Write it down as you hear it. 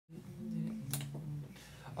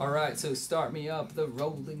Alright, so start me up the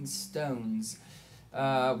Rolling Stones.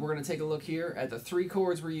 We're going to take a look here at the three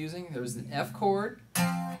chords we're using. There's an F chord,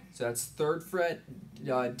 so that's 3rd fret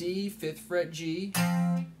D, 5th fret G.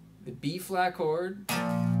 The B flat chord,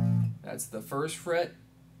 that's the 1st fret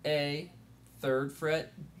A, 3rd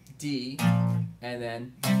fret D. And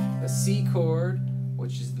then the C chord,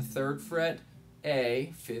 which is the 3rd fret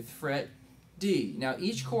A, 5th fret D. Now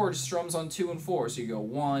each chord strums on 2 and 4, so you go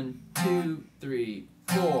 1, 2, 3,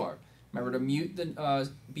 4. Remember to mute the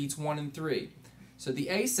beats 1 and 3. So the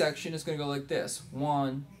A section is going to go like this: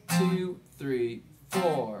 1, 2, 3,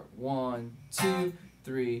 4. 1, 2,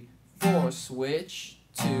 3, 4. Switch.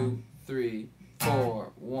 2, 3,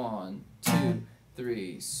 4. 1, 2,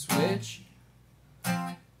 3. Switch.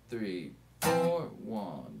 3, 4.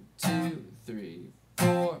 1, 2, 3,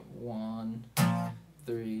 4. 1,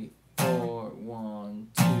 3, 4. 1,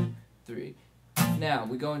 2, 3. Now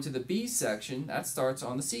we go into the B section. That starts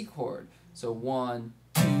on the C chord. So 1,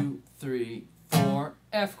 2, 3, 4.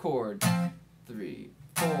 F chord. 3,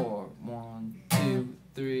 4. 1, 2,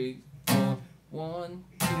 3, 4. 1,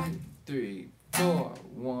 2, 3, 4.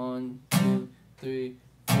 1, 2, 3,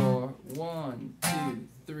 4. 1, 2,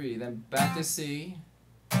 3. Then back to C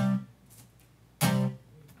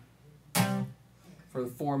for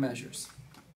the 4 measures.